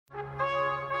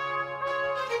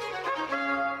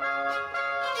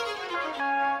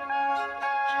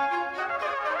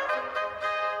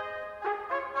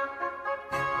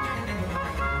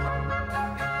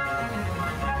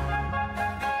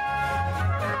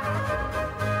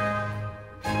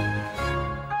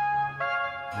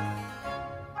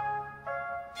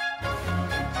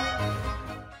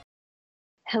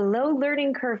Hello,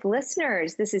 Learning Curve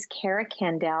listeners. This is Kara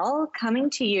Candell coming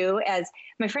to you as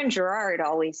my friend Gerard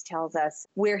always tells us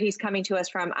where he's coming to us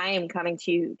from. I am coming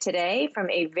to you today from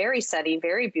a very sunny,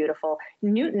 very beautiful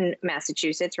Newton,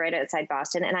 Massachusetts, right outside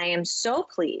Boston. And I am so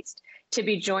pleased to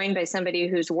be joined by somebody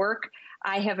whose work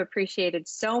I have appreciated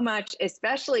so much,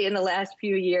 especially in the last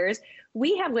few years.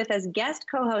 We have with us guest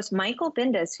co-host Michael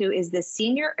Bindus, who is the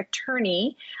senior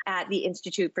attorney at the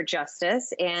Institute for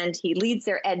Justice, and he leads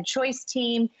their Ed Choice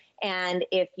team. And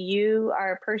if you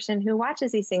are a person who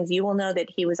watches these things, you will know that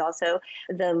he was also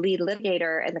the lead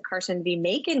litigator in the Carson v.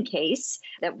 Macon case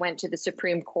that went to the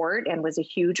Supreme Court and was a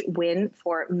huge win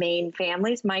for Maine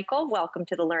families. Michael, welcome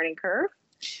to the Learning Curve.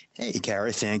 Hey,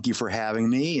 Kara, thank you for having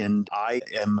me. And I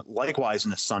am likewise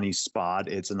in a sunny spot.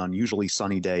 It's an unusually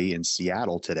sunny day in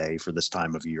Seattle today for this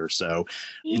time of year. So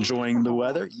enjoying the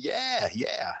weather. Yeah.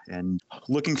 And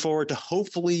looking forward to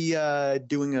hopefully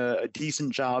doing a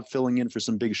decent job filling in for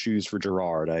some big shoes for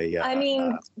Gerard. I'm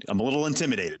a little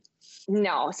intimidated.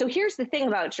 No. So here's the thing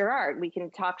about Gerard. We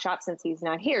can talk shop since he's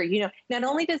not here. Not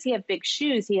only does he have big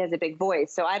shoes, he has a big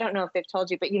voice. So I don't know if they've told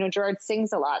you, but, Gerard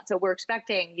sings a lot. So we're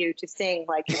expecting you to sing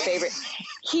like your favorite.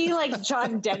 He likes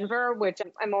John Denver, which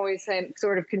I'm always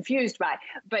sort of confused by.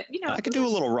 But, I could do a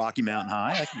little Rocky Mountain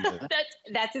High. I can do that.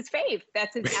 That's his fave.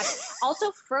 That's his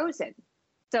also Frozen.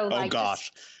 So oh,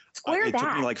 gosh. It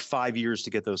took me like 5 years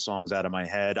to get those songs out of my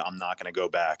head. I'm not going to go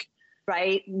back.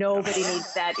 Right? Nobody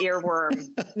needs that earworm.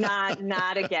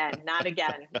 Not again. Not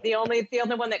again. The only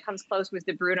one that comes close was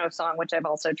the Bruno song, which I've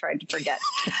also tried to forget.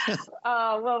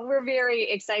 Well, we're very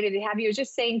excited to have you. I was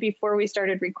just saying before we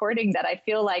started recording that I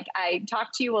feel like I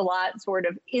talked to you a lot sort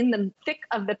of in the thick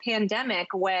of the pandemic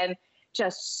when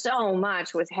just so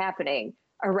much was happening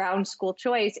around school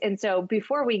choice. And so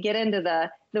before we get into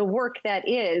the work that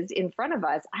is in front of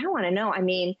us, I want to know,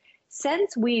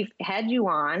 since we've had you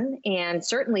on, and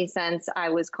certainly since I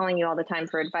was calling you all the time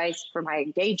for advice for my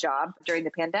day job during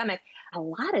the pandemic, a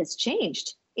lot has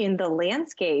changed in the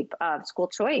landscape of school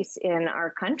choice in our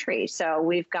country. So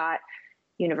we've got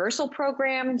universal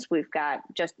programs, we've got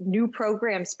just new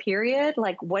programs, period.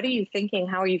 Like, what are you thinking?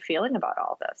 How are you feeling about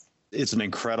all this? It's an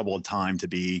incredible time to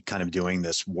be kind of doing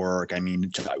this work. I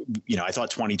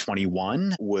thought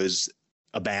 2021 was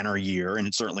a banner year, and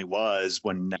it certainly was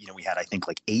when, we had, I think,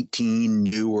 like 18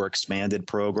 new or expanded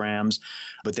programs.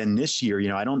 But then this year,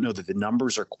 I don't know that the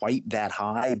numbers are quite that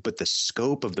high, but the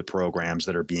scope of the programs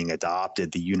that are being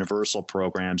adopted, the universal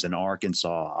programs in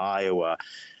Arkansas, Iowa,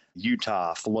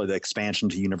 Utah, Florida, the expansion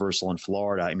to universal in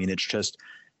Florida. It's just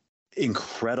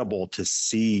incredible to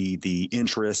see the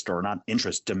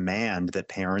demand that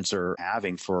parents are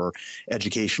having for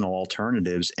educational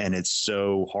alternatives. And it's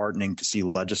so heartening to see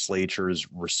legislatures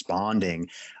responding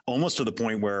almost to the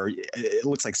point where it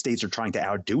looks like states are trying to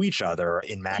outdo each other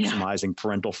in maximizing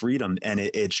parental freedom. And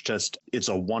it's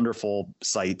a wonderful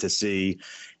sight to see,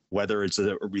 whether it's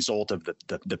a result of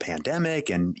the pandemic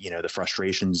and, the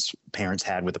frustrations parents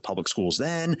had with the public schools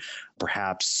then,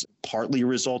 perhaps partly a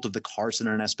result of the Carson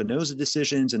and Espinoza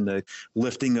decisions and the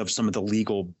lifting of some of the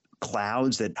legal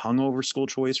clouds that hung over school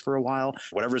choice for a while.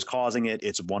 Whatever is causing it,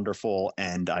 it's wonderful.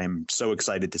 And I'm so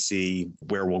excited to see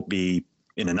where we'll be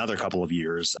in another couple of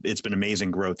years. It's been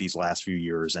amazing growth these last few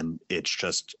years. And it's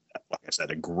just, like I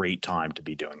said, a great time to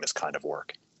be doing this kind of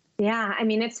work. Yeah,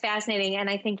 it's fascinating. And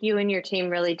I think you and your team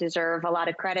really deserve a lot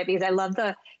of credit, because I love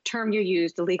the term you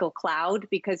used, the legal cloud,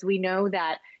 because we know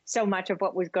that so much of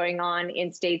what was going on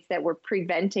in states that were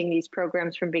preventing these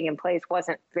programs from being in place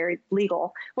wasn't very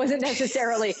legal, wasn't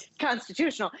necessarily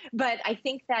constitutional. But I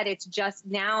think that it's just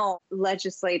now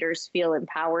legislators feel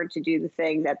empowered to do the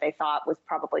thing that they thought was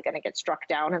probably going to get struck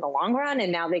down in the long run.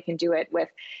 And now they can do it with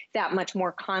that much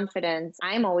more confidence.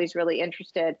 I'm always really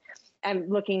interested. I'm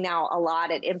looking now a lot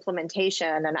at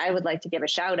implementation, and I would like to give a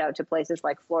shout out to places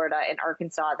like Florida and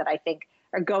Arkansas that I think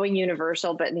are going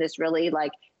universal, but in this really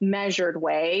measured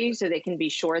way, so they can be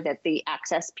sure that the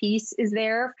access piece is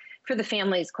there for the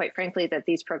families, quite frankly, that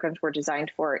these programs were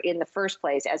designed for in the first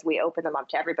place. As we open them up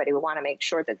to everybody, we want to make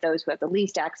sure that those who have the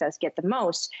least access get the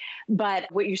most. But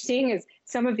what you're seeing is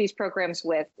some of these programs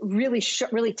with really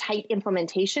tight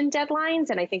implementation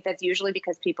deadlines. And I think that's usually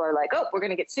because people are like, oh, we're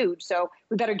going to get sued, so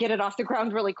we better get it off the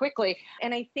ground really quickly.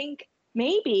 And I think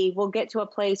maybe we'll get to a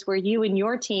place where you and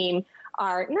your team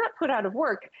are not put out of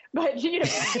work, but taking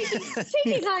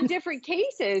on different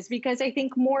cases, because I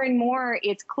think more and more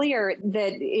it's clear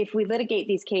that if we litigate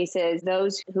these cases,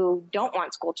 those who don't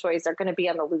want school choice are going to be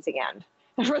on the losing end.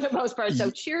 for the most part. So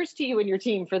cheers to you and your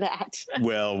team for that.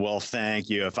 Well, thank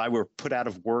you. If I were put out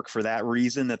of work for that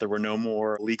reason, that there were no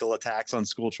more legal attacks on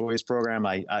school choice program,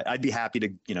 I'd be happy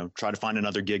to, try to find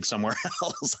another gig somewhere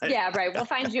else. Yeah, right. We'll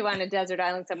find you on a desert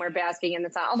island somewhere basking in the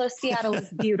sun. Although Seattle is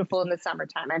beautiful in the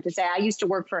summertime. I have to say, I used to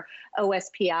work for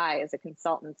OSPI as a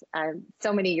consultant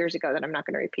so many years ago that I'm not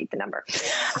going to repeat the number.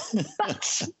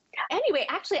 But anyway,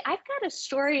 actually, I've got a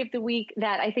story of the week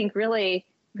that I think really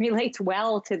relates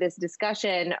well to this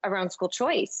discussion around school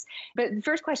choice. But the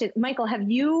first question, Michael, have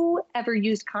you ever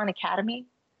used Khan Academy?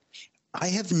 I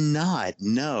have not.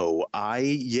 No,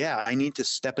 I need to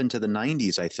step into the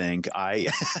 90s. I think I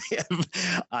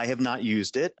have not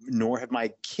used it, nor have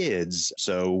my kids.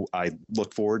 So I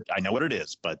look forward. I know what it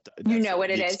is, but you know what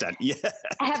it is. Yeah.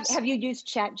 Have you used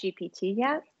ChatGPT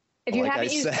yet? If you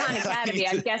haven't used Khan Academy,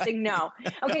 I'm guessing no.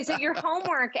 Okay, so your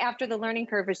homework after the learning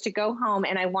curve is to go home,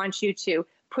 and I want you to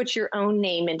put your own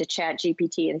name into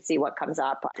ChatGPT and see what comes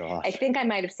up. Gosh. I think I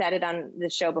might have said it on the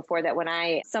show before that when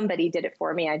somebody did it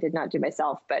for me, I did not do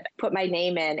myself, but put my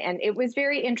name in. And it was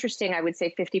very interesting. I would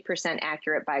say 50%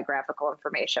 accurate biographical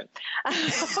information.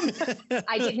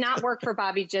 I did not work for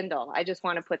Bobby Jindal. I just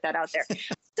want to put that out there.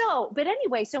 But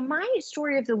anyway, so my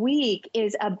story of the week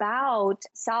is about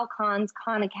Sal Khan's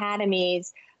Khan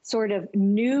Academy's sort of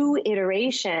new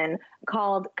iteration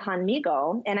called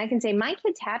Conmigo. And I can say my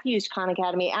kids have used Khan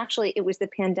Academy. Actually, it was the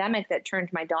pandemic that turned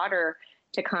my daughter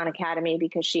to Khan Academy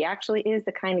because she actually is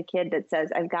the kind of kid that says,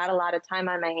 I've got a lot of time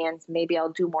on my hands. Maybe I'll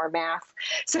do more math.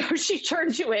 So she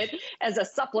turned to it as a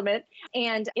supplement.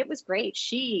 And it was great.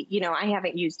 She, I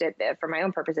haven't used it for my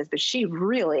own purposes, but she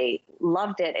really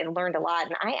loved it and learned a lot.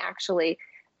 And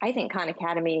I think Khan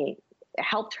Academy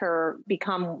helped her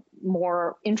become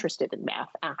more interested in math,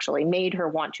 actually made her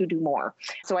want to do more.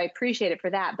 So I appreciate it for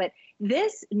that. But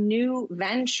this new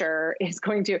venture is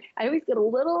I always get a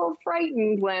little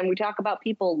frightened when we talk about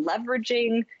people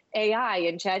leveraging AI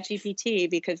and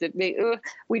ChatGPT because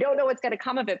we don't know what's going to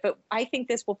come of it. But I think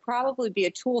this will probably be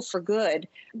a tool for good.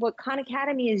 What Khan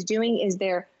Academy is doing is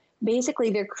they're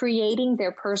creating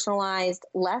their personalized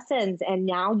lessons, and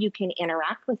now you can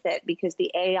interact with it because the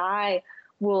AI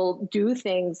will do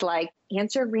things like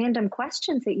answer random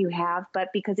questions that you have, but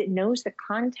because it knows the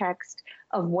context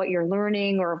of what you're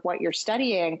learning or of what you're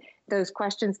studying, those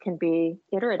questions can be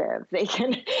iterative. They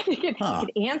can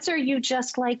answer you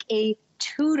just like a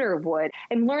tutor would.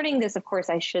 I'm learning this, of course,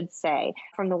 I should say,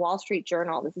 from the Wall Street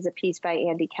Journal. This is a piece by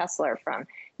Andy Kessler from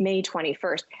May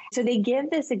 21st. So they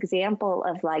give this example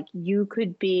of you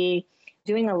could be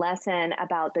doing a lesson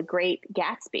about the Great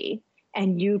Gatsby,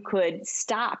 and you could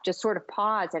stop, just sort of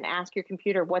pause and ask your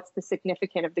computer, what's the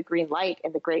significance of the green light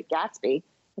in the Great Gatsby?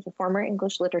 As a former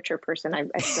English literature person,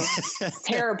 I feel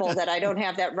terrible that I don't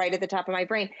have that right at the top of my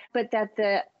brain, but that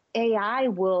the AI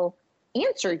will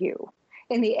answer you.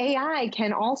 And the AI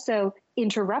can also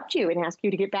interrupt you and ask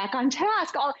you to get back on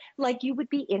task, like you would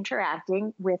be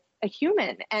interacting with a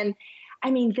human. And I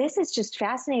mean, this is just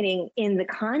fascinating in the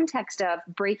context of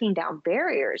breaking down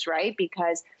barriers, right?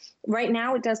 Because right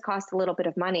now it does cost a little bit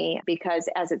of money because,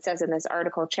 as it says in this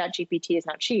article, ChatGPT is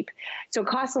not cheap. So it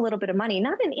costs a little bit of money,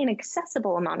 not an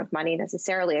inaccessible amount of money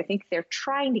necessarily. I think they're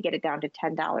trying to get it down to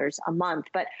 $10 a month,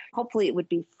 but hopefully it would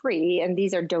be free. And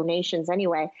these are donations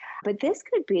anyway. But this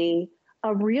could be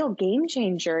a real game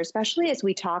changer, especially as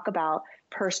we talk about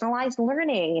personalized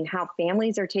learning and how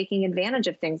families are taking advantage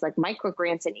of things like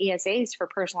microgrants and ESAs for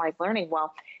personalized learning.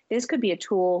 Well, this could be a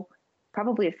tool,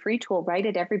 probably a free tool right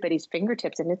at everybody's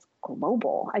fingertips, and it's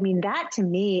global. I mean, that to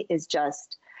me is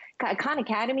just, Khan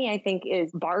Academy, I think,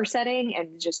 is bar setting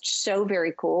and just so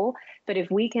very cool. But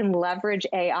if we can leverage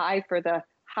AI for the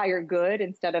higher good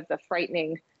instead of the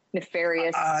frightening,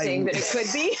 nefarious thing that it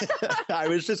could be. I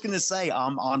was just going to say,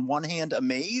 I'm on one hand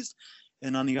amazed,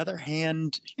 and on the other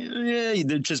hand,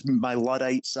 just my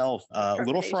Luddite self, a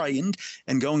little frightened.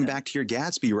 And going back to your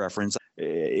Gatsby reference,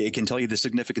 it can tell you the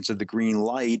significance of the green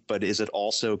light, but is it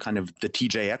also kind of the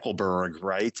T.J. Eckleburg,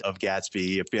 right, of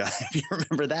Gatsby, if you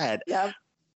remember that? Yeah.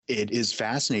 It is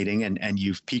fascinating, and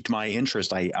you've piqued my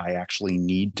interest. I actually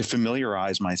need to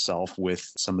familiarize myself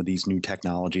with some of these new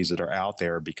technologies that are out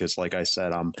there because, like I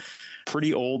said, I'm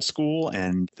pretty old school,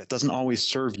 and that doesn't always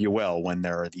serve you well when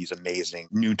there are these amazing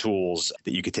new tools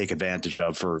that you could take advantage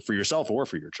of for yourself or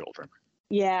for your children.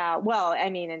 Yeah, well, I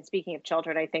mean, and speaking of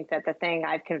children, I think that the thing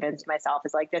I've convinced myself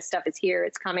is this stuff is here,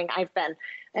 it's coming. I've been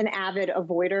an avid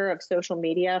avoider of social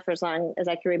media for as long as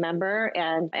I can remember.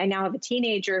 And I now have a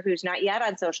teenager who's not yet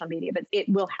on social media, but it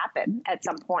will happen at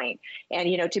some point.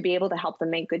 And, to be able to help them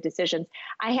make good decisions.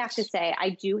 I have to say, I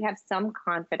do have some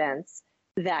confidence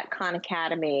that Khan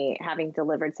Academy, having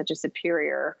delivered such a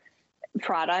superior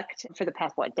product for the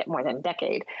past, more than a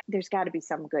decade. There's got to be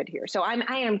some good here. So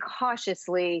I am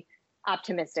cautiously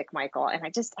optimistic, Michael. And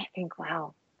I think,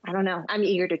 wow, I don't know. I'm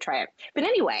eager to try it. But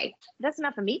anyway, that's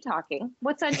enough of me talking.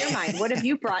 What's on your mind? What have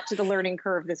you brought to the learning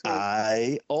curve this week?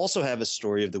 I also have a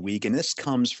story of the week, and this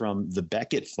comes from the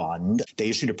Beckett Fund. They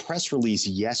issued a press release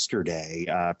yesterday,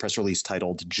 press release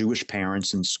titled "Jewish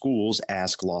Parents in Schools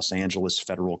Ask Los Angeles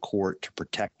Federal Court to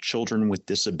Protect Children with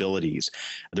Disabilities."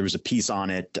 There was a piece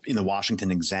on it in the Washington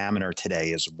Examiner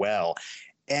today as well.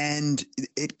 And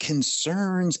it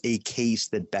concerns a case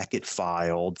that Beckett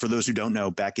filed. For those who don't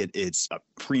know, Beckett is a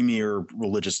premier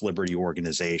religious liberty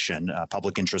organization, a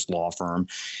public interest law firm.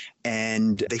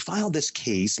 And they filed this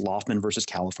case, Loftman versus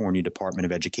California Department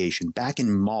of Education, back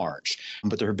in March.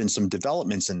 But there have been some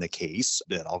developments in the case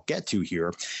that I'll get to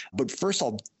here. But first,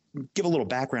 I'll give a little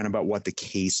background about what the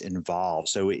case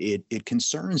involves. So it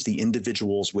concerns the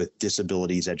Individuals with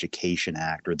Disabilities Education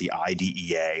Act, or the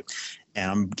IDEA. And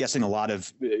I'm guessing a lot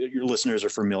of your listeners are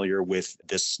familiar with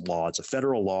this law. It's a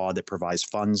federal law that provides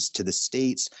funds to the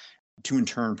states to in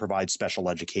turn provide special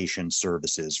education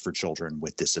services for children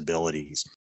with disabilities.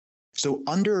 So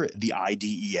under the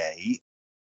IDEA,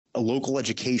 a local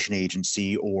education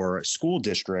agency or school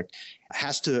district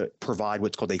has to provide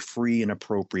what's called a free and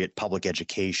appropriate public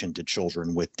education to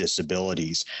children with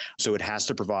disabilities. So it has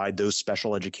to provide those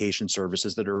special education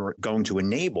services that are going to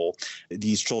enable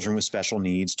these children with special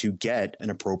needs to get an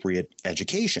appropriate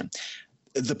education.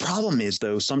 The problem is,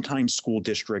 though, sometimes school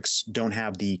districts don't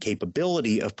have the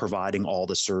capability of providing all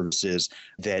the services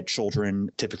that children,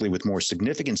 typically with more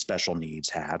significant special needs,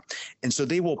 have. And so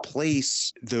they will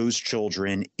place those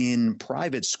children in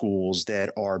private schools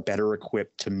that are better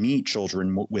equipped to meet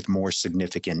children with more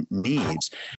significant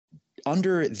needs.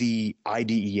 Under the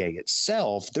IDEA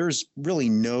itself, there's really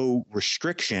no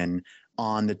restriction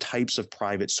on the types of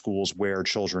private schools where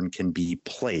children can be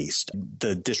placed.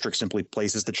 The district simply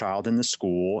places the child in the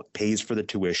school, pays for the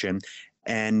tuition,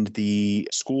 and the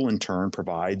school in turn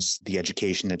provides the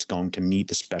education that's going to meet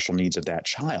the special needs of that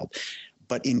child.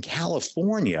 But in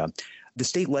California, the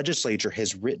state legislature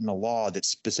has written a law that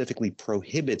specifically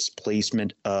prohibits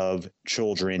placement of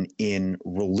children in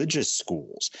religious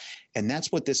schools. And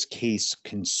that's what this case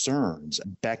concerns.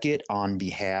 Beckett, on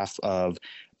behalf of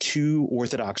 2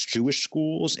 Orthodox Jewish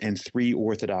schools and 3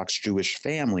 Orthodox Jewish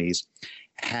families,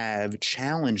 have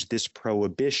challenged this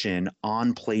prohibition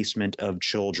on placement of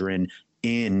children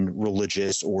in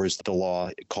religious, or as the law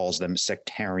calls them,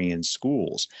 sectarian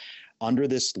schools. Under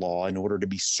this law, in order to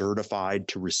be certified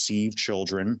to receive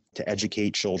children, to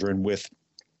educate children with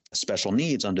special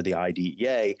needs under the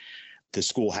IDEA, the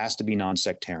school has to be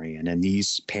non-sectarian. And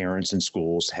these parents and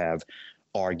schools have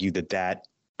argued that that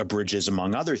abridges,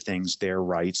 among other things, their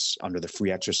rights under the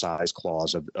Free Exercise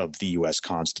Clause of the U.S.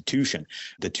 Constitution.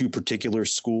 The 2 particular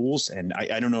schools, and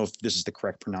I don't know if this is the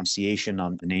correct pronunciation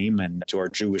on the name, and to our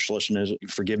Jewish listeners,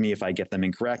 forgive me if I get them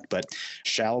incorrect, but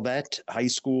Shalvet High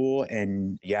School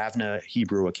and Yavna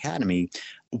Hebrew Academy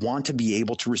want to be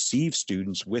able to receive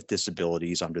students with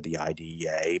disabilities under the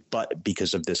IDEA, but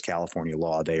because of this California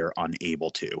law, they are unable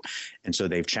to. And so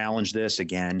they've challenged this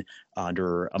again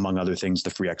under, among other things, the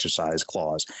Free Exercise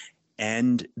Clause.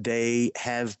 And they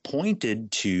have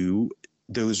pointed to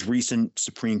those recent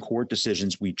Supreme Court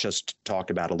decisions we just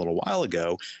talked about a little while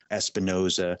ago,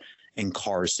 Espinoza and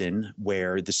Carson,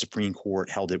 where the Supreme Court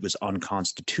held it was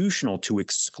unconstitutional to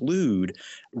exclude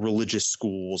religious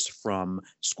schools from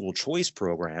school choice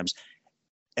programs.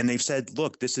 And they've said,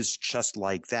 look, this is just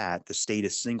like that. The state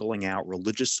is singling out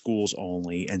religious schools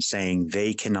only and saying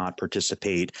they cannot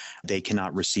participate, they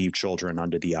cannot receive children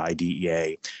under the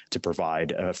IDEA to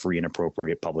provide a free and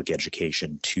appropriate public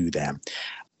education to them.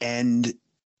 And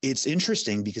it's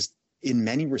interesting because in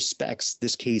many respects,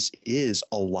 this case is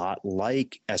a lot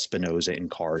like Espinoza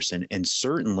and Carson, and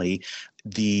certainly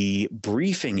the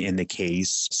briefing in the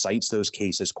case cites those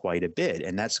cases quite a bit.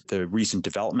 And that's the recent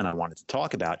development I wanted to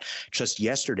talk about. Just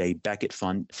yesterday, Beckett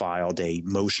filed a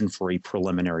motion for a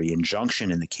preliminary injunction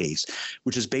in the case,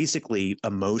 which is basically a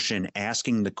motion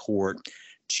asking the court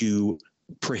to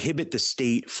prohibit the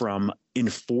state from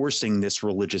enforcing this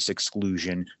religious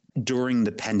exclusion during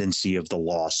the pendency of the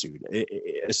lawsuit.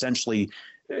 Essentially,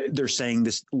 they're saying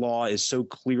this law is so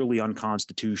clearly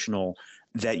unconstitutional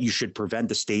that you should prevent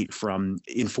the state from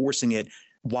enforcing it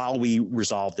while we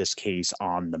resolve this case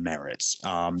on the merits.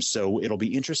 So it'll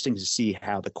be interesting to see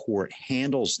how the court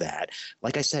handles that.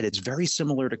 Like I said, it's very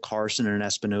similar to Carson and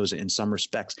Espinoza in some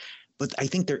respects, but I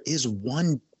think there is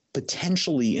one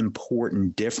potentially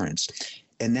important difference,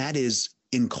 and that is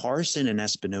in Carson and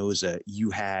Espinoza, you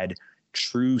had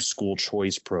true school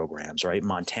choice programs, right?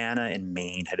 Montana and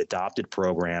Maine had adopted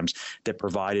programs that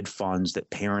provided funds that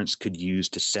parents could use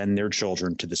to send their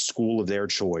children to the school of their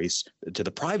choice, to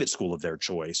the private school of their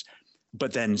choice,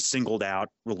 but then singled out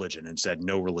religion and said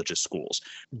no religious schools.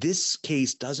 This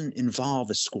case doesn't involve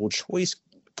a school choice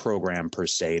program per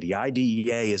se. The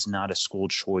IDEA is not a school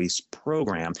choice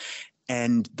program.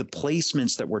 And the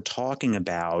placements that we're talking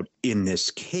about in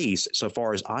this case, so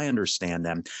far as I understand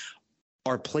them,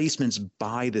 are placements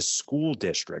by the school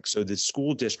district. So the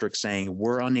school district saying,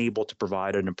 we're unable to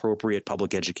provide an appropriate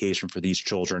public education for these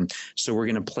children, so we're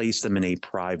going to place them in a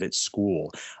private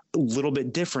school. A little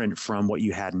bit different from what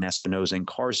you had in Espinoza and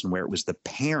Carson, where it was the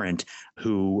parent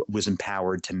who was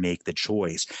empowered to make the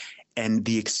choice. And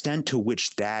the extent to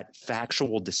which that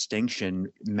factual distinction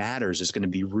matters is going to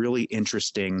be really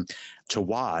interesting to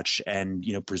watch. And,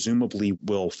 presumably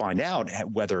we'll find out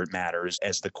whether it matters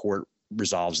as the court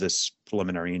resolves this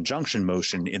preliminary injunction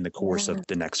motion in the course of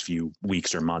the next few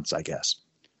weeks or months, I guess.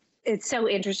 It's so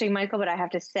interesting, Michael, but I have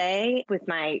to say, with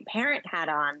my parent hat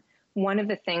on, one of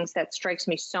the things that strikes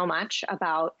me so much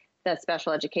about the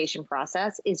special education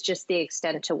process is just the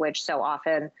extent to which so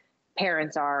often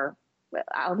parents are,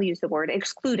 I'll use the word,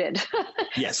 excluded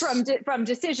yes. from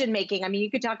decision making. I mean, you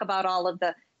could talk about all of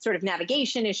the sort of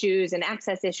navigation issues and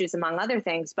access issues, among other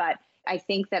things, but I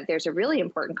think that there's a really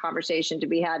important conversation to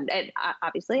be had, and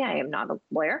obviously I am not a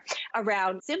lawyer,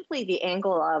 around simply the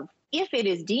angle of, if it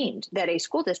is deemed that a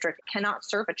school district cannot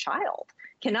serve a child,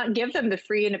 cannot give them the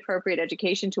free and appropriate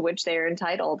education to which they are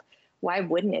entitled, why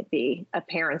wouldn't it be a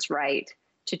parent's right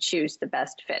to choose the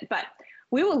best fit? But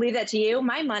we will leave that to you.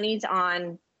 My money's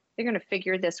on, they're going to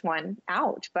figure this one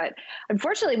out. But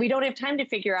unfortunately, we don't have time to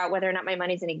figure out whether or not my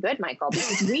money's any good, Michael,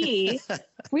 because we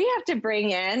have to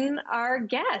bring in our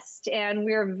guest. And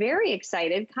we're very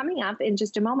excited. Coming up in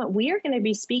just a moment, we are going to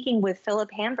be speaking with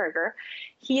Philip Hamburger.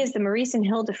 He is the Maurice and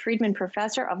Hilda Friedman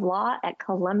Professor of Law at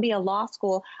Columbia Law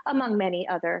School, among many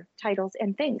other titles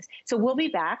and things. So we'll be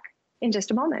back in just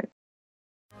a moment.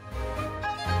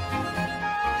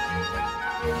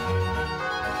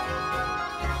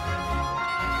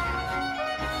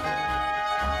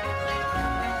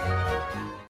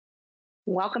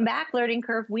 Welcome back, Learning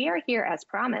Curve. We are here, as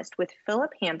promised, with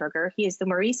Philip Hamburger. He is the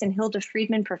Maurice and Hilda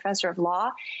Friedman Professor of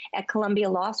Law at Columbia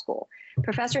Law School.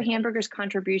 Professor Hamburger's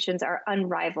contributions are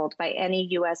unrivaled by any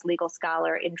U.S. legal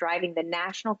scholar in driving the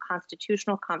national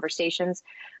constitutional conversations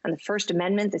on the First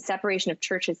Amendment, the separation of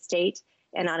church and state,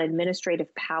 and on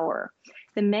administrative power.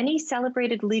 The many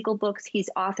celebrated legal books he's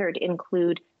authored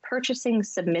include Purchasing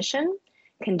Submission,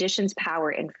 Conditions, Power,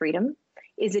 and Freedom,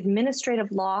 Is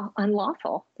Administrative Law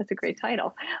Unlawful? That's a great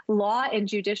title. Law and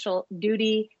Judicial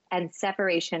Duty and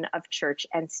Separation of Church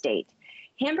and State.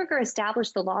 Hamburger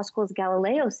established the law school's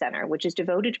Galileo Center, which is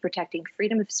devoted to protecting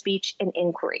freedom of speech and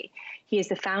inquiry. He is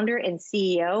the founder and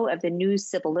CEO of the New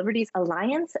Civil Liberties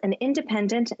Alliance, an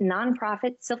independent,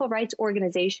 nonprofit civil rights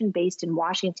organization based in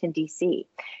Washington, D.C.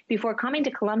 Before coming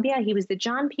to Columbia, he was the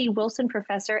John P. Wilson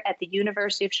Professor at the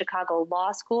University of Chicago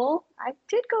Law School. I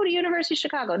did go to University of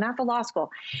Chicago, not the law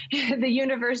school. The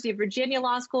University of Virginia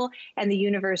Law School and the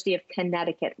University of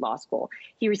Connecticut Law School.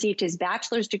 He received his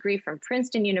bachelor's degree from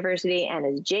Princeton University and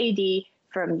his JD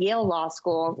from Yale Law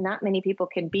School. Not many people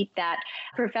can beat that.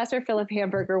 Professor Philip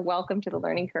Hamburger, welcome to the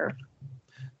Learning Curve.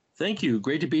 Thank you.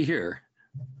 Great to be here.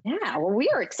 Yeah, well, we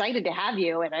are excited to have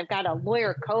you, and I've got a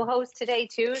lawyer co-host today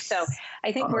too, so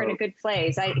I think we're in a good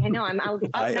place. I know I'm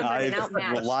outnumbered and outmatched.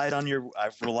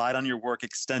 I've relied on your work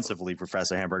extensively,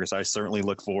 Professor Hamburger, so I certainly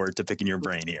look forward to picking your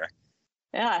brain here.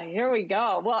 Yeah, here we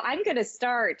go. Well, I'm going to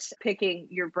start picking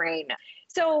your brain.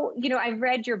 So, I've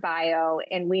read your bio,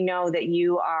 and we know that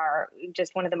you are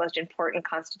just one of the most important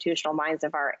constitutional minds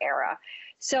of our era.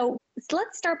 So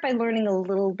let's start by learning a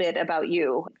little bit about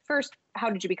you. First,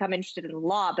 how did you become interested in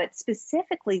law, but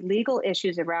specifically legal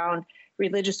issues around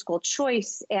religious school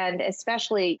choice, and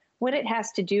especially what it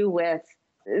has to do with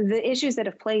the issues that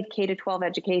have plagued K-12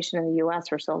 education in the U.S.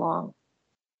 for so long?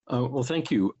 Well, thank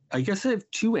you. I guess I have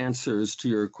two answers to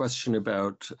your question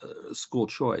about school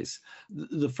choice.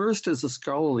 The first is a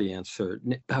scholarly answer.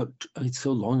 It's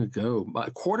so long ago,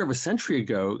 a quarter of a century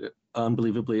ago,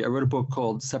 unbelievably, I wrote a book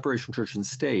called Separation of Church and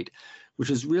State, which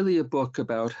is really a book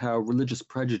about how religious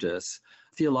prejudice,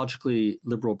 theologically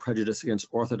liberal prejudice against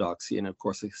orthodoxy, and of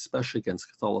course, especially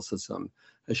against Catholicism,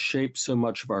 has shaped so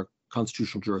much of our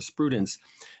constitutional jurisprudence.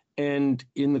 And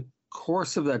in the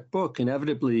course of that book,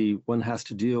 inevitably, one has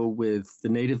to deal with the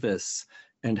nativists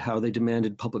and how they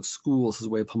demanded public schools as a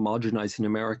way of homogenizing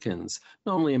Americans,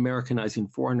 not only Americanizing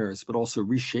foreigners, but also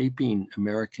reshaping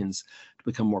Americans to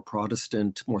become more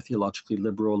Protestant, more theologically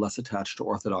liberal, less attached to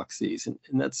orthodoxies.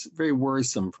 And that's very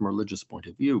worrisome from a religious point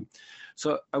of view.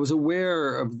 So I was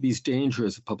aware of these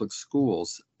dangers of public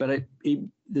schools, but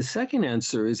the second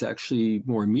answer is actually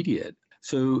more immediate.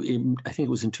 So I think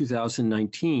it was in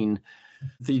 2019,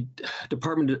 the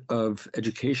Department of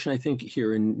Education, I think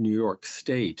here in New York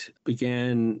State,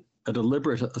 began a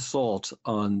deliberate assault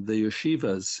on the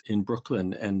yeshivas in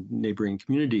Brooklyn and neighboring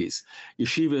communities.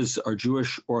 Yeshivas are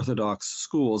Jewish Orthodox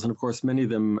schools, and of course, many of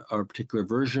them are a particular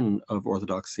version of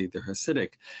Orthodoxy, they're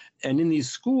Hasidic. And in these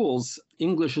schools,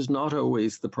 English is not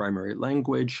always the primary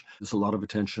language. There's a lot of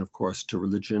attention, of course, to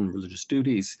religion, religious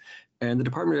duties, and the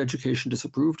Department of Education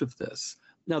disapproved of this.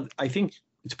 Now, I think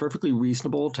it's perfectly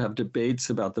reasonable to have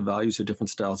debates about the values of different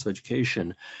styles of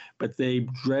education, but they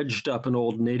dredged up an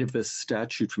old nativist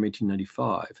statute from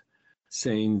 1895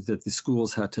 saying that the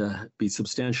schools had to be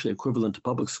substantially equivalent to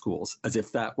public schools, as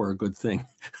if that were a good thing,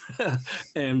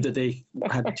 and that they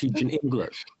had to teach in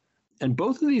English. And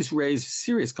both of these raised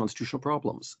serious constitutional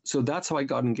problems. So that's how I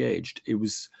got engaged. I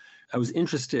was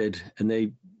interested, and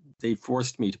they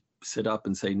forced me to sit up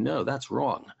and say, no, that's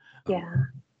wrong. Yeah.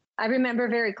 I remember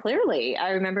very clearly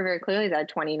that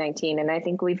 2019, and I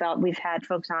think we've had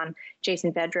folks on,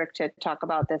 Jason Bedrick, to talk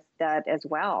about that as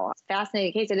well. It's a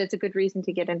fascinating case, and it's a good reason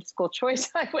to get into school choice,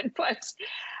 I would put.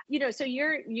 So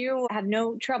you have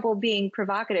no trouble being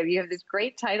provocative. You have this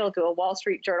great title to a Wall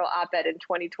Street Journal op-ed in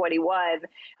 2021.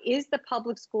 Is the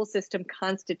public school system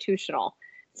constitutional?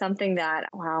 Something that,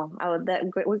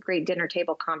 what great dinner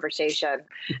table conversation.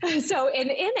 So in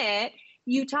it,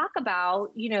 you talk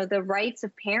about, the rights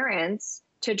of parents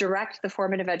to direct the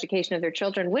formative education of their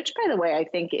children, which, by the way, I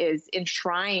think is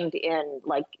enshrined in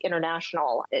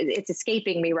international, it's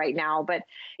escaping me right now, but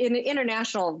in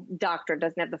international doctrine,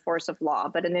 doesn't have the force of law,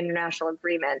 but an international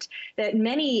agreement that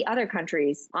many other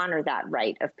countries honor that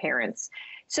right of parents.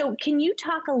 So can you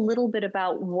talk a little bit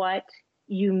about what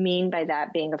you mean by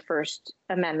that being a First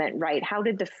Amendment right? How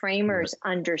did the framers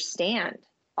understand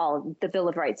all the Bill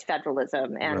of Rights,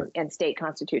 federalism, and state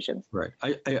constitutions? Right.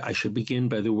 I should begin,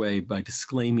 by the way, by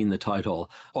disclaiming the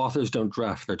title. Authors don't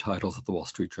draft their titles at the Wall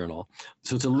Street Journal.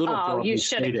 So it's a little you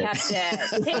should have kept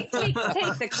it. Take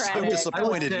the credit. I'm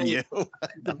disappointed in you.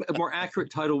 A more accurate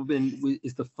title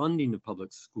is the funding of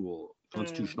public school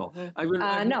constitutional. I have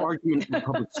an argument in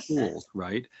public schools,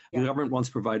 right? Yeah. The government wants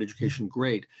to provide education,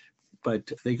 great,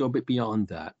 but they go a bit beyond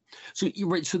that. So you're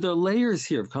right. So there are layers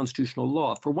here of constitutional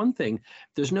law. For one thing,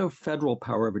 there's no federal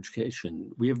power of education.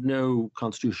 We have no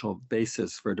constitutional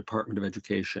basis for a Department of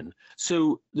Education.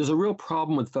 So there's a real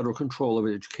problem with federal control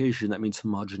over education. That means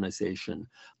homogenization.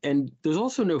 And there's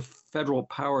also no federal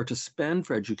power to spend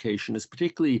for education, as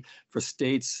particularly for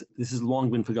states. This has long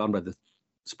been forgotten by the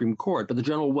Supreme Court, but the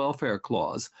General Welfare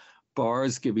Clause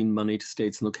bars giving money to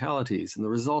states and localities. And the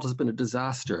result has been a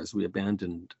disaster as we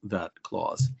abandoned that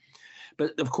clause.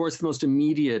 But of course, the most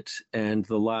immediate and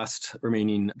the last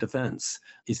remaining defense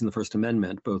is in the First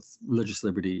Amendment, both religious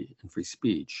liberty and free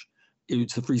speech.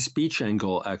 It's the free speech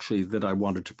angle, actually, that I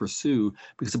wanted to pursue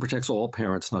because it protects all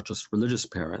parents, not just religious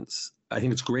parents. I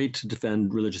think it's great to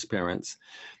defend religious parents,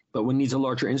 but one needs a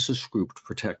larger interest group to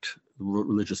protect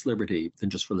religious liberty than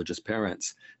just religious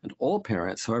parents. And all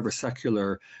parents, however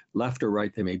secular, left or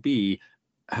right they may be,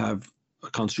 have a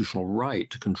constitutional right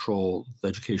to control the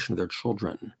education of their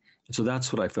children. And so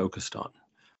that's what I focused on.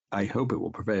 I hope it will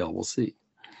prevail. We'll see.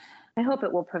 I hope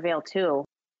it will prevail too.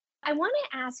 I want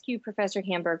to ask you, Professor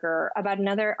Hamburger, about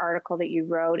another article that you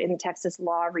wrote in the Texas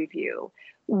Law Review,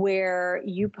 where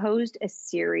you posed a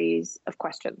series of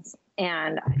questions.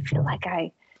 And I feel like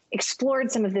I explored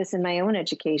some of this in my own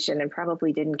education and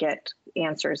probably didn't get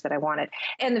answers that I wanted.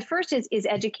 And the first is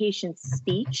education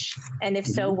speech? And if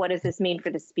so, what does this mean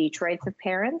for the speech rights of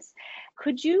parents?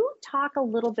 Could you talk a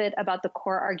little bit about the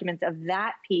core arguments of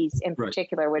that piece in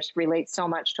particular, which relates so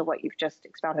much to what you've just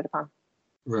expounded upon?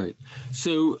 Right.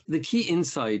 So the key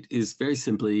insight is very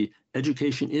simply,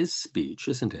 education is speech,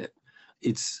 isn't it?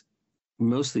 It's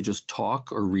mostly just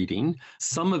talk or reading.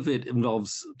 Some of it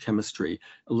involves chemistry,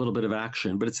 a little bit of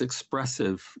action, but it's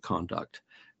expressive conduct.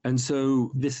 And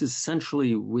so this is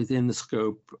essentially within the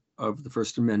scope of the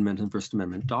First Amendment and First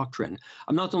Amendment doctrine.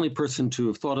 I'm not the only person to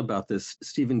have thought about this.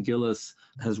 Stephen Gillis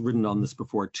has written on this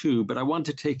before too, but I want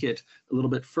to take it a little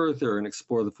bit further and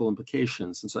explore the full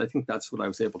implications. And so I think that's what I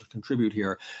was able to contribute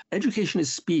here. Education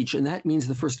is speech, and that means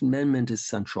the First Amendment is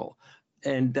central.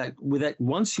 And that with that,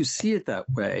 once you see it that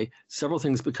way, several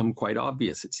things become quite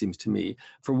obvious, it seems to me.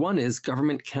 For one is,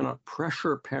 government cannot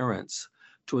pressure parents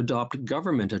to adopt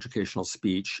government educational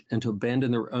speech and to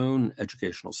abandon their own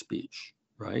educational speech,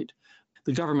 right?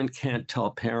 The government can't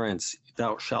tell parents,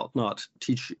 thou shalt not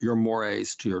teach your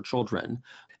mores to your children.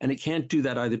 And it can't do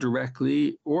that either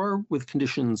directly or with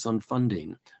conditions on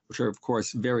funding, which are, of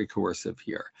course, very coercive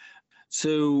here.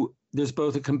 So there's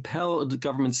both a compelled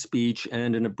government speech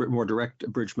and a more direct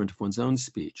abridgment of one's own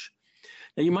speech.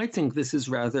 Now, you might think this is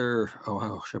rather,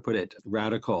 how should I put it,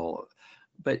 radical,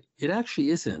 but it actually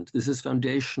isn't. This is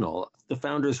foundational. The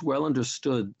founders well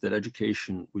understood that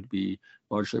education would be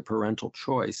largely a parental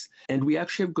choice. And we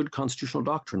actually have good constitutional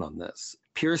doctrine on this.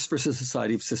 Pierce versus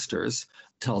Society of Sisters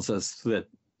tells us that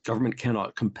government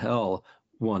cannot compel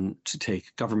one to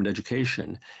take government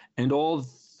education. And all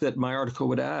that my article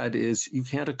would add is you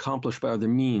can't accomplish by other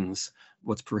means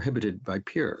what's prohibited by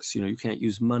Pierce. You can't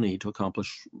use money to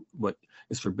accomplish what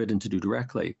is forbidden to do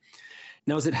directly.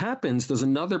 Now, as it happens, there's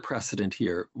another precedent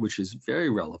here, which is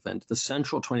very relevant. The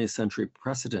central 20th century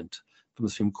precedent from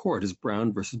the Supreme Court is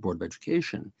Brown versus Board of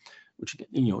Education, which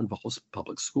involves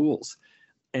public schools.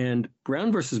 And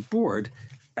Brown versus Board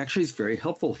actually is very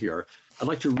helpful here. I'd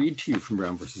like to read to you from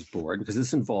Brown versus Board, because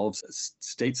this involves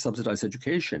state-subsidized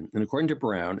education. And according to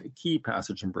Brown, a key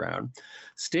passage in Brown,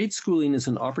 state schooling is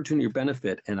an opportunity or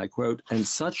benefit, and I quote, and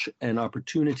such an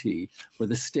opportunity where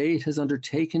the state has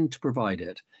undertaken to provide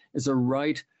it is a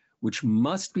right which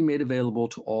must be made available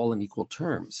to all in equal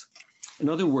terms. In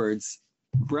other words,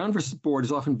 Brown versus Board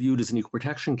is often viewed as an equal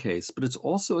protection case, but it's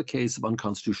also a case of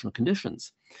unconstitutional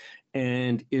conditions.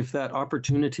 And if that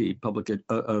opportunity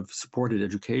of supported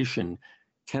education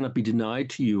cannot be denied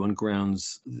to you on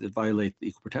grounds that violate the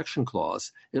Equal Protection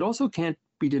Clause, it also can't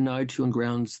be denied to you on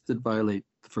grounds that violate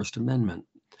the First Amendment.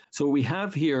 So what we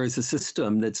have here is a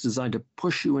system that's designed to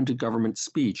push you into government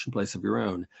speech in place of your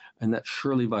own, and that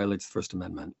surely violates the First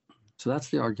Amendment. So that's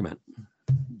the argument.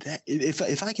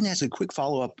 If I can ask a quick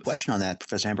follow-up question on that,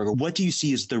 Professor Hamburger, what do you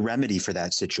see as the remedy for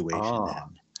that situation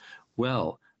then?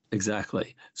 Well,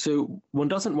 exactly. So one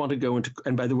doesn't want to go into,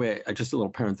 and by the way, just a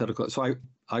little parenthetical. So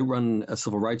I run a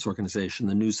civil rights organization,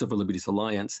 the New Civil Liberties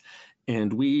Alliance,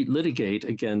 and we litigate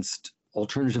against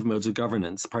alternative modes of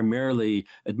governance, primarily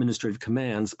administrative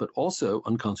commands, but also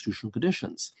unconstitutional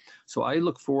conditions. So I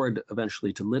look forward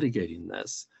eventually to litigating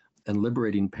this and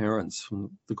liberating parents from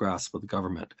the grasp of the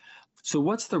government. So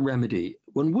what's the remedy?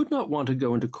 One would not want to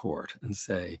go into court and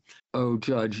say, oh,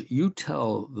 judge, you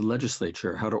tell the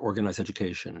legislature how to organize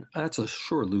education. That's a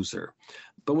sure loser.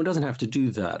 But one doesn't have to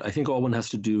do that. I think all one has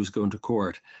to do is go into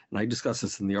court, and I discuss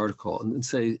this in the article, and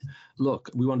say, look,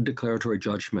 we want a declaratory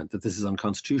judgment that this is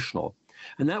unconstitutional.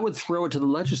 And that would throw it to the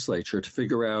legislature to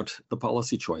figure out the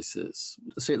policy choices.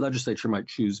 The state legislature might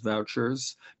choose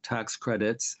vouchers, tax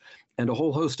credits, and a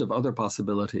whole host of other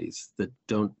possibilities that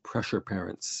don't pressure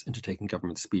parents into taking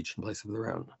government speech in place of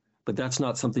their own. But that's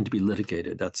not something to be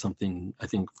litigated. That's something, I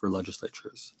think, for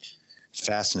legislatures.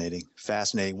 Fascinating.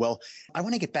 Well, I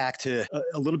want to get back to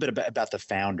a little bit about the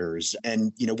founders.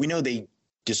 And, we know they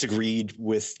disagreed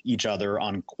with each other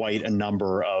on quite a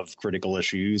number of critical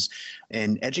issues,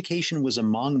 and education was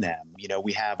among them.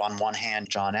 We have on one hand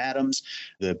John Adams,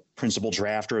 the principal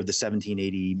drafter of the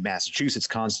 1780 Massachusetts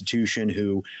Constitution,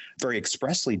 who very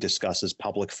expressly discusses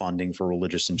public funding for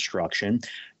religious instruction.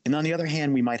 And on the other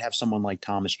hand, we might have someone like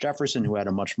Thomas Jefferson, who had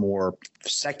a much more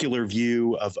secular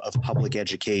view of public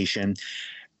education.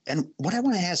 And what I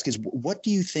want to ask is, what do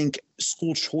you think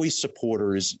school choice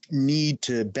supporters need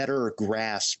to better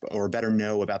grasp or better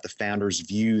know about the founders'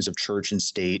 views of church and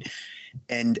state?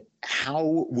 And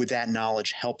how would that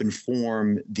knowledge help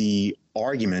inform the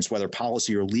arguments, whether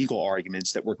policy or legal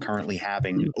arguments, that we're currently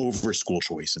having over school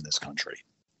choice in this country?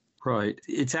 Right.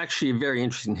 It's actually a very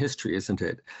interesting history, isn't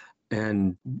it?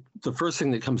 And the first thing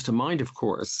that comes to mind, of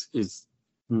course, is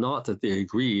not that they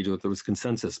agreed or there was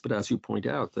consensus, but as you point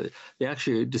out, they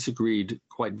actually disagreed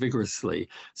quite vigorously.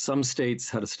 Some states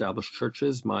had established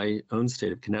churches. My own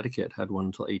state of Connecticut had one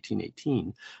until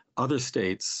 1818. Other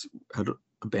states had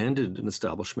abandoned an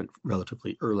establishment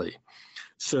relatively early.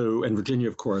 So, and Virginia,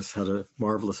 of course, had a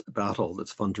marvelous battle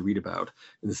that's fun to read about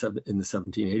in the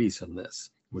 1780s on this,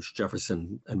 which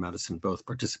Jefferson and Madison both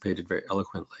participated very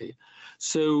eloquently.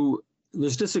 So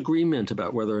there's disagreement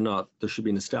about whether or not there should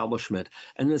be an establishment.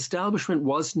 And the establishment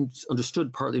wasn't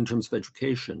understood partly in terms of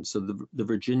education. So the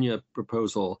Virginia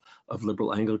proposal of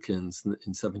liberal Anglicans in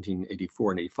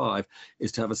 1784 and 85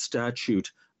 is to have a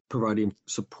statute providing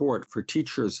support for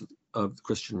teachers of the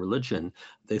Christian religion.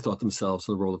 They thought themselves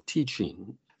in the role of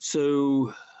teaching.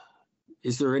 So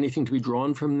is there anything to be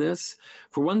drawn from this?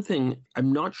 For one thing,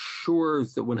 I'm not sure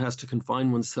that one has to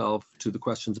confine oneself to the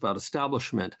questions about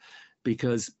establishment,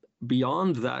 because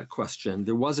beyond that question,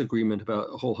 there was agreement about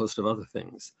a whole host of other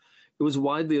things. It was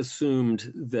widely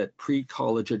assumed that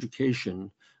pre-college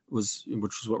education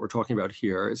which is what we're talking about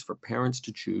here, is for parents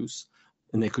to choose.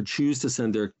 And they could choose to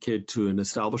send their kid to an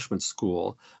establishment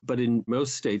school. But in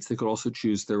most states, they could also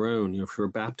choose their own. If you're a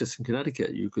Baptist in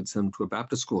Connecticut, you could send them to a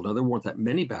Baptist school. Now, there weren't that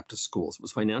many Baptist schools. It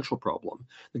was a financial problem.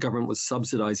 The government was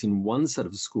subsidizing one set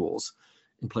of schools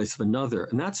in place of another.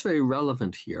 And that's very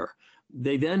relevant here.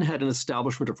 They then had an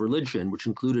establishment of religion, which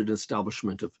included an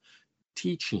establishment of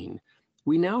teaching.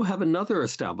 We now have another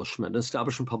establishment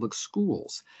public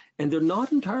schools. And they're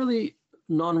not entirely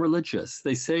non-religious.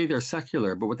 They say they're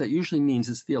secular, but what that usually means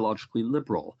is theologically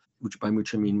liberal, by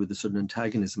which I mean with a certain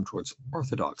antagonism towards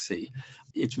orthodoxy.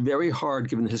 It's very hard,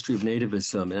 given the history of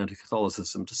nativism and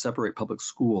anti-Catholicism, to separate public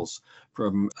schools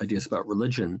from ideas about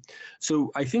religion.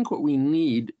 So I think what we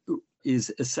need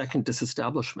is a second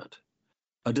disestablishment,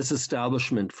 a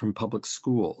disestablishment from public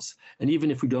schools. And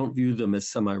even if we don't view them as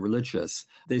semi-religious,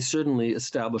 they certainly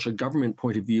establish a government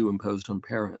point of view imposed on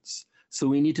parents. So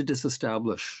we need to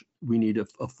disestablish. We need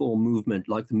a full movement,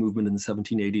 like the movement in the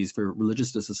 1780s for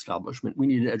religious disestablishment. We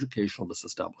need an educational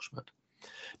disestablishment.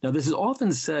 Now, this is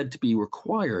often said to be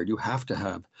required. You have to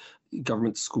have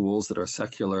government schools that are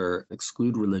secular,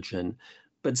 exclude religion.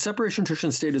 But separation of church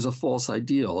and state is a false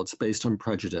ideal. It's based on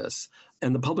prejudice.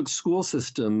 And the public school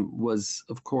system was,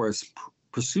 of course,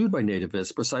 pursued by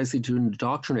nativists precisely to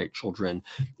indoctrinate children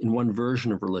in one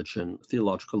version of religion,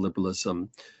 theological liberalism,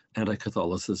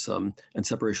 anti-Catholicism, and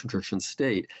separation of church and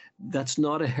state. That's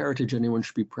not a heritage anyone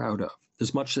should be proud of.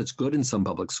 There's much that's good in some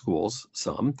public schools,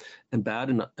 some, and bad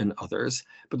in others,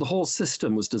 but the whole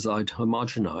system was designed to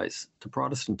homogenize, to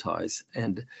Protestantize,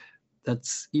 and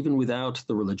that's even without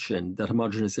the religion. That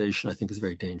homogenization, I think, is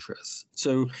very dangerous.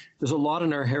 So there's a lot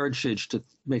in our heritage to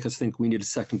make us think we need a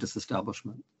second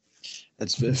disestablishment.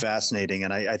 That's fascinating.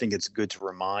 And I think it's good to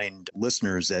remind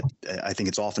listeners that I think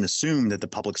it's often assumed that the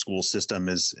public school system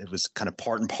it was kind of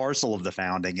part and parcel of the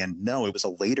founding. And no, it was a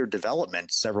later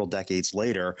development several decades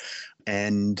later.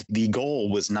 And the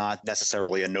goal was not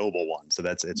necessarily a noble one. So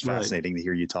it's fascinating to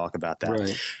hear you talk about that.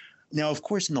 Right. Now, of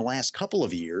course, in the last couple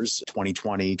of years,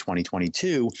 2020,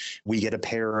 2022, we get a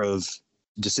pair of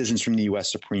decisions from the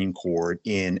U.S. Supreme Court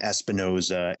in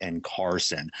Espinoza and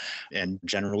Carson. And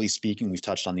generally speaking, we've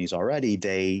touched on these already,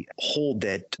 they hold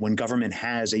that when government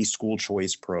has a school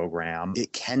choice program,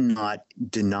 it cannot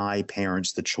deny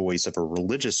parents the choice of a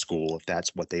religious school if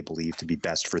that's what they believe to be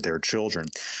best for their children.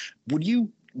 Would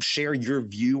you share your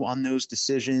view on those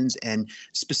decisions and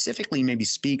specifically maybe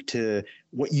speak to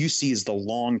what you see as the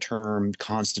long-term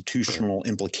constitutional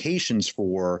implications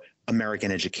for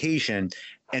American education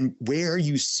and where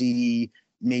you see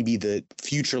maybe the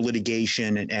future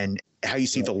litigation and how you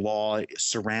see the law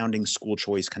surrounding school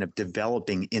choice kind of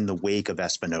developing in the wake of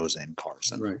Espinoza and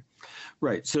Carson?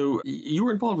 Right. So you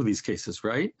were involved with these cases,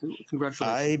 right?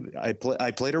 Congratulations.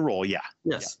 I played a role. Yeah.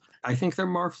 Yes. Yeah. I think they're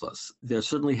marvelous. They're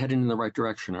certainly heading in the right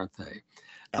direction, aren't they?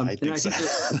 I think so.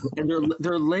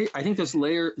 I think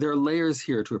there are layers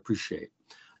here to appreciate.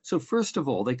 So first of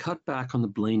all, they cut back on the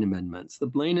Blaine Amendments. The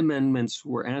Blaine Amendments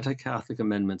were anti-Catholic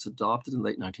amendments adopted in the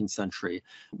late 19th century,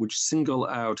 which single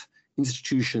out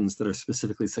institutions that are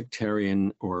specifically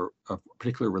sectarian or of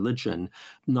particular religion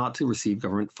not to receive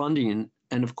government funding.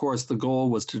 And of course, the goal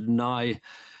was to deny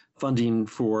funding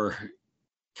for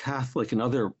Catholic and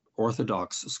other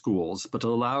Orthodox schools, but to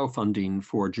allow funding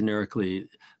for generically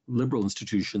liberal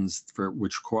institutions for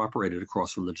which cooperated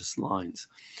across religious lines.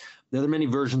 There are many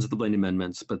versions of the Blaine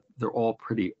Amendments, but they're all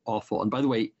pretty awful. And by the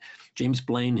way, James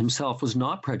Blaine himself was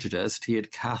not prejudiced. He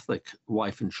had Catholic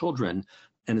wife and children.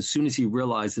 And as soon as he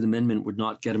realized that amendment would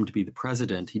not get him to be the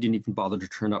president, he didn't even bother to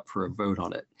turn up for a vote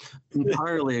on it.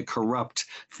 Entirely a corrupt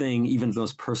thing, even at the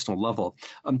most personal level.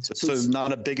 So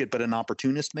not a bigot, but an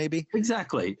opportunist, maybe?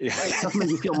 Exactly. It doesn't make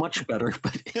you feel much better,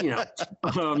 but,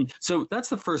 so that's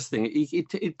the first thing.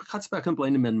 It cuts back on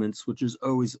Blaine amendments, which is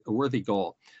always a worthy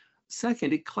goal.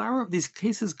 Second, these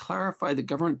cases clarify that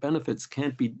government benefits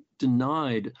can't be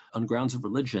denied on grounds of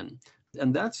religion.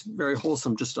 And that's very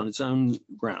wholesome just on its own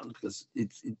ground, because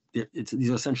these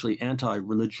are essentially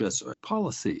anti-religious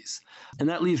policies. And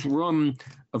that leaves room,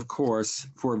 of course,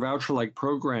 for voucher-like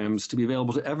programs to be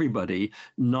available to everybody,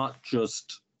 not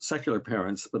just secular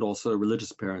parents, but also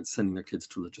religious parents sending their kids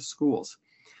to religious schools.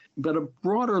 But at a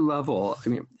broader level,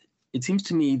 it seems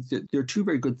to me that there are two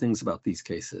very good things about these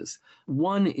cases.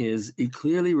 One is it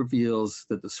clearly reveals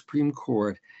that the Supreme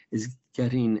Court is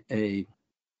getting a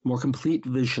more complete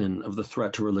vision of the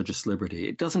threat to religious liberty.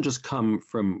 It doesn't just come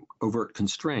from overt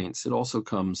constraints. It also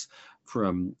comes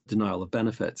from denial of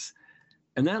benefits.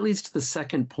 And that leads to the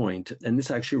second point, and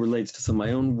this actually relates to some of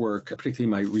my own work,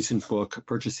 particularly my recent book,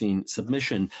 Purchasing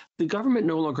Submission. The government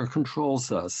no longer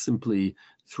controls us simply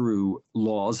through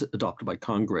laws adopted by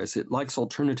Congress. It likes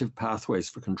alternative pathways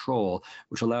for control,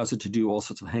 which allows it to do all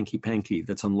sorts of hanky-panky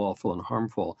that's unlawful and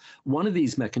harmful. One of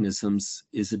these mechanisms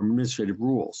is administrative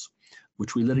rules,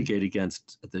 which we litigate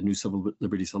against the New Civil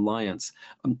Liberties Alliance.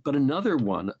 But another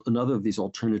of these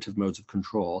alternative modes of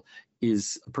control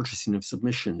is purchasing of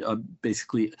submission,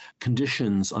 basically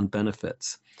conditions on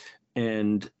benefits.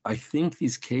 And I think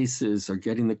these cases are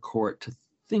getting the court to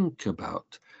think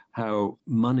about how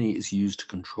money is used to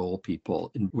control people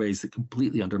in ways that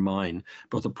completely undermine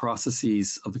both the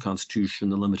processes of the Constitution,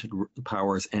 the limited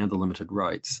powers, and the limited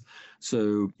rights.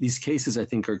 So these cases, I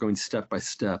think, are going step by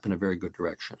step in a very good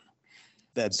direction.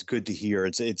 That's good to hear.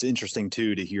 It's interesting,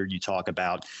 too, to hear you talk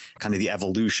about kind of the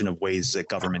evolution of ways that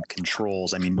government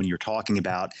controls. I mean, when you're talking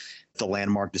about the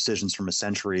landmark decisions from a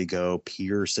century ago,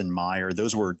 Pierce and Meyer,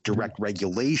 those were direct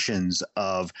regulations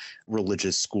of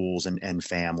religious schools and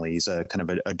families, kind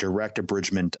of a direct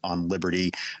abridgment on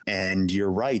liberty. And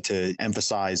you're right to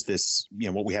emphasize this,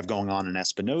 what we have going on in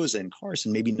Espinoza and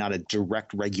Carson, maybe not a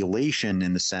direct regulation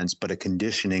in the sense, but a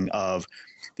conditioning of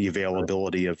the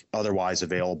availability of otherwise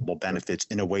available benefits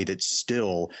in a way that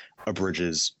still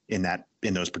abridges in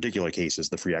those particular cases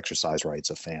the free exercise rights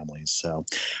of families. So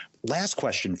last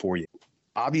question for you.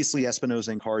 Obviously, Espinoza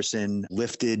and Carson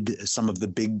lifted some of the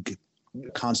big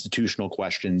constitutional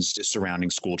questions surrounding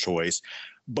school choice,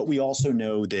 but we also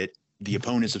know that the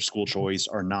opponents of school choice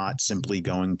are not simply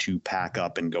going to pack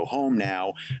up and go home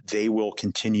now. They will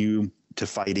continue to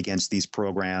fight against these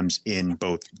programs in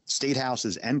both state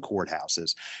houses and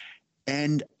courthouses.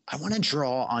 And I want to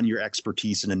draw on your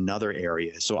expertise in another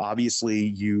area. So obviously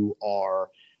you are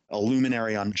a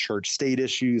luminary on church-state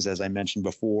issues. As I mentioned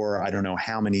before, I don't know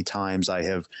how many times I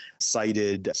have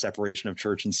cited separation of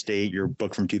church and state, your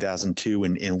book from 2002,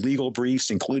 in legal briefs,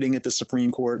 including at the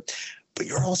Supreme Court. But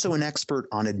you're also an expert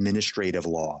on administrative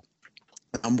law.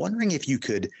 I'm wondering if you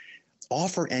could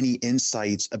offer any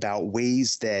insights about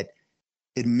ways that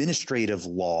administrative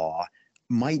law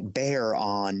might bear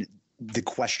on the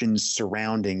questions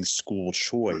surrounding school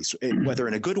choice, whether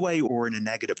in a good way or in a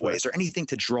negative way. Is there anything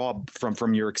to draw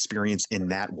from your experience in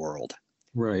that world?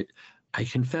 Right. I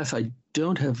confess I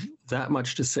don't have that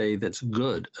much to say that's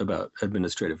good about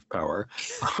administrative power,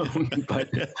 but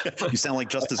you sound like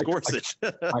Justice Gorsuch.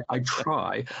 I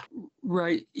try.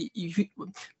 Right.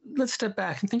 Let's step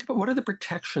back and think about what are the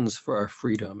protections for our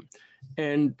freedom.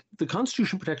 And the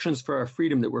constitutional protections for our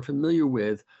freedom that we're familiar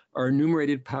with are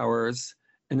enumerated powers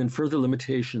and then further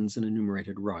limitations and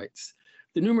enumerated rights.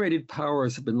 The enumerated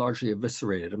powers have been largely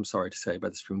eviscerated, I'm sorry to say, by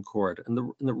the Supreme Court, and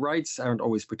the rights aren't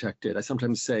always protected. I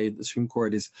sometimes say the Supreme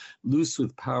Court is loose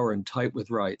with power and tight with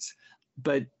rights.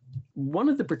 But one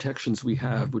of the protections we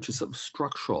have, which is sort of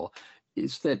structural,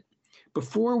 is that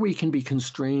before we can be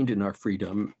constrained in our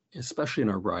freedom, especially in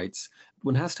our rights,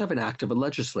 one has to have an act of a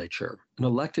legislature, an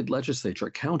elected legislature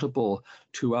accountable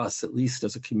to us, at least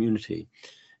as a community.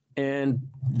 And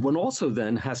one also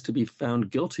then has to be found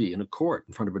guilty in a court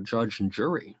in front of a judge and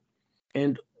jury.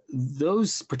 And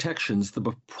those protections, the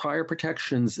prior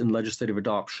protections in legislative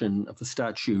adoption of the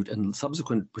statute and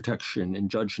subsequent protection in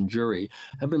judge and jury,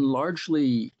 have been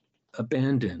largely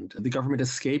abandoned. The government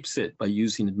escapes it by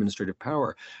using administrative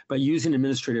power. By using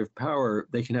administrative power,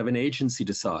 they can have an agency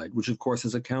decide, which of course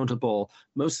is accountable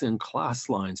mostly in class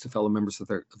lines to fellow members of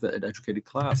the educated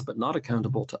class, but not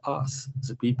accountable to us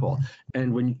as a people.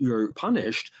 And when you're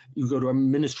punished, you go to an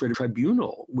administrative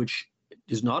tribunal, which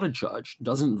is not a judge,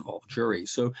 doesn't involve jury.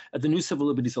 So at the New Civil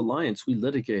Liberties Alliance, we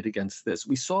litigate against this.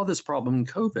 We saw this problem in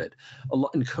COVID.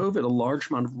 In COVID, a large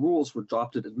amount of rules were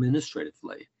adopted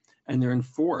administratively, and they're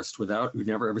enforced we've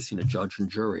never ever seen a judge and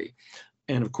jury.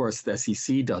 And of course, the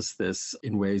SEC does this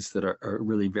in ways that are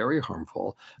really very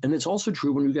harmful. And it's also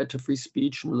true when we get to free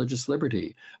speech and religious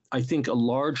liberty. I think a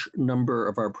large number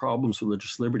of our problems with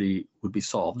religious liberty would be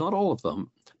solved, not all of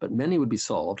them, but many would be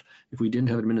solved if we didn't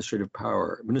have administrative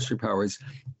power. Administrative power is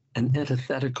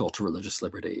antithetical to religious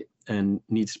liberty and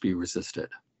needs to be resisted.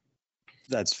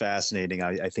 That's fascinating.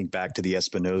 I think back to the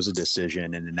Espinoza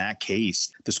decision. And in that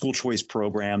case, the school choice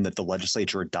program that the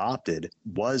legislature adopted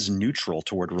was neutral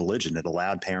toward religion. It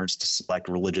allowed parents to select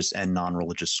religious and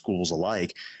non-religious schools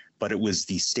alike. But it was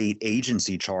the state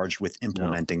agency charged with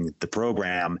implementing the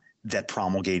program that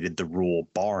promulgated the rule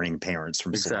barring parents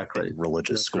from selecting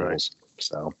religious schools. Right.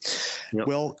 So,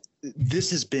 well,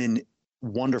 this has been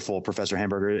wonderful, Professor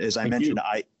Hamburger. As I mentioned,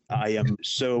 I am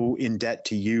so in debt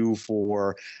to you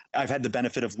I've had the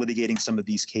benefit of litigating some of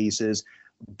these cases.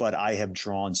 but I have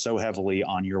drawn so heavily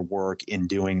on your work in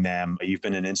doing them. You've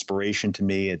been an inspiration to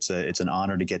me. It's an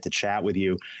honor to get to chat with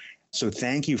you. So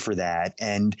thank you for that.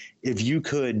 And if you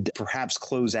could perhaps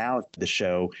close out the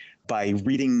show by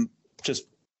reading just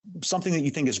something that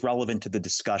you think is relevant to the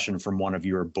discussion from one of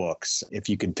your books. If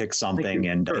you could pick something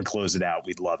and close it out,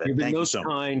 we'd love it. You've been Thank you most so much.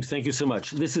 kind. Thank you so much.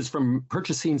 This is from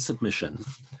Purchasing Submission.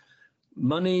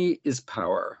 Money is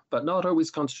power, but not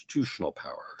always constitutional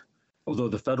power. Although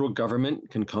the federal government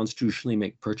can constitutionally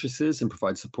make purchases and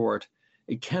provide support,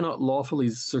 it cannot lawfully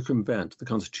circumvent the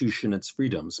Constitution and its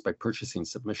freedoms by purchasing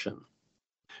submission.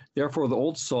 Therefore, the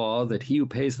old saw that he who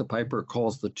pays the piper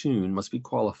calls the tune must be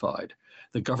qualified.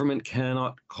 The government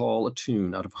cannot call a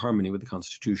tune out of harmony with the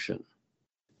Constitution.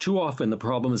 Too often, the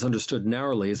problem is understood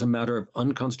narrowly as a matter of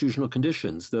unconstitutional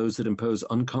conditions, those that impose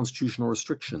unconstitutional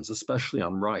restrictions, especially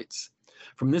on rights.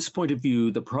 From this point of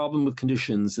view, the problem with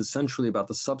conditions is centrally about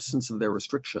the substance of their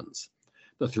restrictions.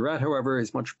 The threat, however,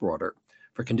 is much broader,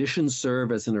 for conditions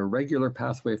serve as an irregular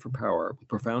pathway for power, with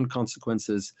profound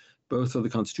consequences both of the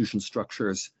Constitution's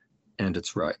structures and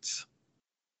its rights.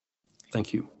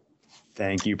 Thank you.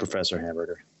 Thank you, Professor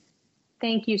Hamburger.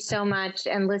 Thank you so much.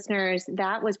 And listeners,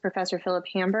 that was Professor Philip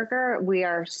Hamburger. We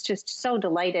are just so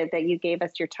delighted that you gave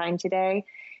us your time today.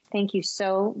 Thank you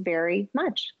so very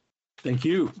much. Thank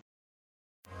you.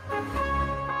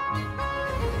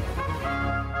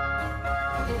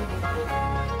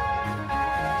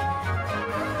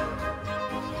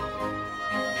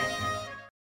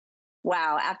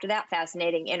 Wow, after that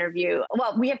fascinating interview,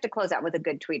 well, we have to close out with a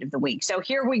good tweet of the week. So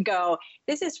here we go.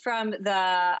 This is from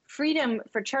the Freedom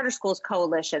for Charter Schools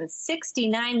Coalition.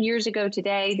 69 years ago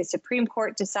today, the Supreme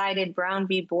Court decided Brown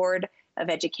v. Board of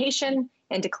Education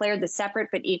and declared the separate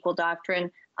but equal doctrine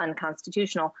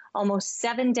unconstitutional. Almost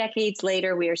 7 decades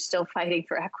later, we are still fighting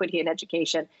for equity in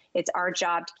education. It's our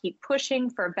job to keep pushing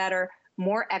for a better,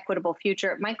 more equitable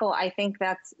future. Michael, I think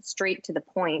that's straight to the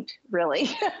point, really,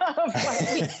 of what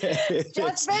we've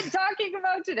just been talking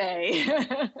about today.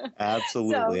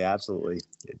 Absolutely, absolutely.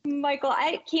 Michael,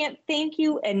 I can't thank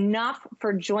you enough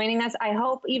for joining us. I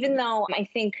hope, even though I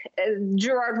think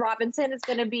Gerard Robinson is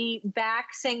going to be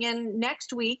back singing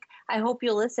next week, I hope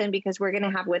you'll listen, because we're going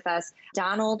to have with us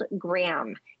Donald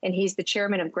Graham, and he's the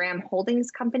chairman of Graham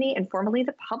Holdings Company and formerly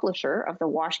the publisher of the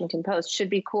Washington Post. Should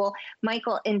be cool.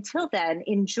 Michael, until then,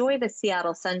 enjoy the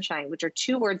Seattle sunshine, which are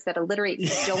 2 words that alliterate. You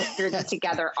don't hear them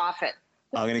together often.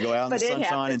 I'm going to go out in the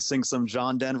sunshine and sing some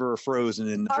John Denver or Frozen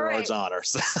in Gerard's honor.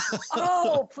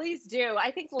 Oh, please do.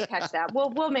 I think we'll catch that.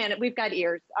 We'll manage. We've got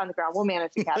ears on the ground. We'll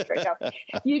manage to capture it. So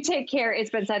you take care.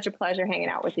 It's been such a pleasure hanging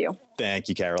out with you. Thank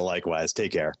you, Kara. Likewise.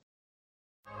 Take care.